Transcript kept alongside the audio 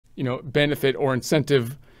benefit or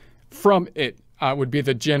incentive from it, would be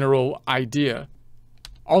the general idea.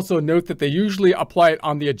 Also note that they usually apply it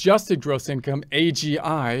on the adjusted gross income,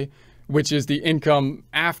 AGI, which is the income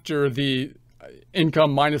after the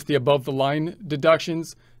income minus the above the line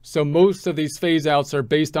deductions. So most of these phase outs are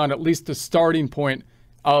based on at least the starting point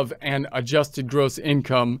of an adjusted gross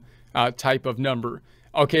income type of number.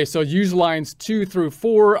 Okay, so use lines 2 through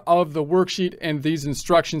 4 of the worksheet and these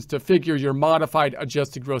instructions to figure your modified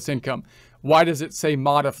adjusted gross income. Why does it say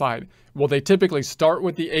modified? Well, they typically start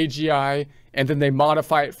with the AGI and then they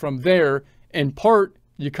modify it from there. In part,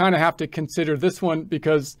 you kind of have to consider this one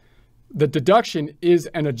because the deduction is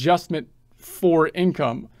an adjustment for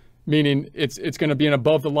income, meaning it's going to be an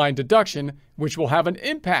above the line deduction, which will have an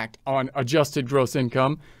impact on adjusted gross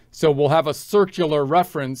income. So we'll have a circular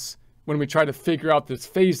reference when we try to figure out this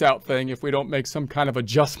phase out thing if we don't make some kind of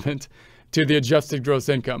adjustment to the adjusted gross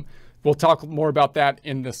income. We'll talk more about that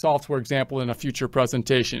in the software example in a future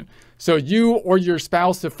presentation. So you or your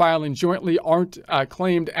spouse, if filing jointly, aren't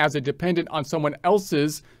claimed as a dependent on someone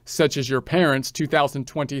else's, such as your parents'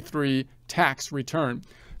 2023 tax return.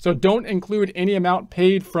 So don't include any amount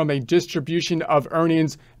paid from a distribution of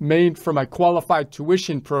earnings made from a qualified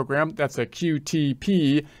tuition program, that's a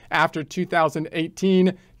QTP, after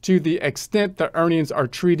 2018 to the extent the earnings are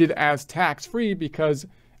treated as tax-free because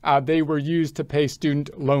they were used to pay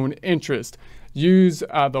student loan interest. Use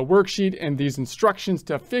the worksheet and these instructions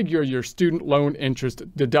to figure your student loan interest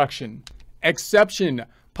deduction. Exception.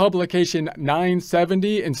 Publication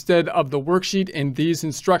 970 instead of the worksheet and these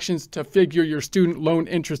instructions to figure your student loan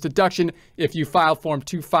interest deduction if you file form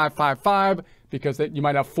 2555, because you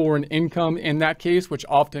might have foreign income in that case, which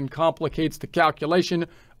often complicates the calculation,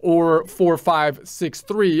 or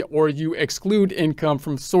 4563, or you exclude income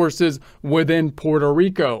from sources within Puerto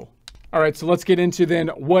Rico. All right, so let's get into then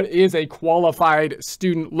what is a qualified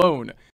student loan.